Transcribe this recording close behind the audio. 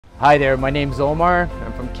Hi there, my name's Omar.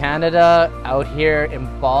 I'm from Canada, out here in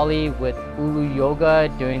Bali with Ulu Yoga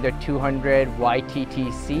doing their 200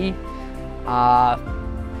 yttc.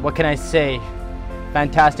 What can I say?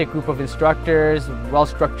 Fantastic group of instructors,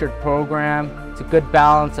 well-structured program. It's a good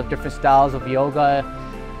balance of different styles of yoga.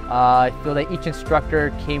 I feel that each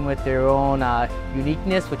instructor came with their own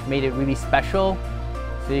uniqueness, which made it really special.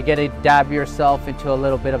 So you get to dab yourself into a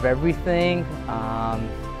little bit of everything.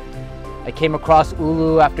 I came across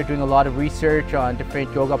Ulu after doing a lot of research on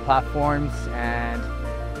different yoga platforms and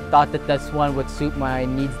thought that this one would suit my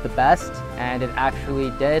needs the best, and it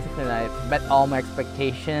actually did, and I met all my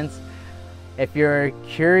expectations. If you're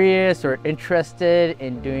curious or interested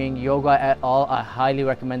in doing yoga at all, I highly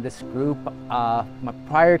recommend this group. My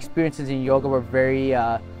prior experiences in yoga were very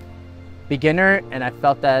beginner, and I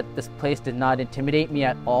felt that this place did not intimidate me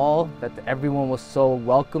at all, that everyone was so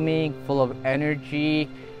welcoming, full of energy,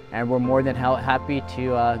 and we're more than happy to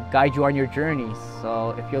guide you on your journey.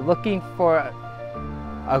 So if you're looking for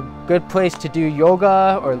a good place to do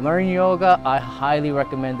yoga or learn yoga, I highly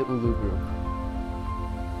recommend the Ulu group.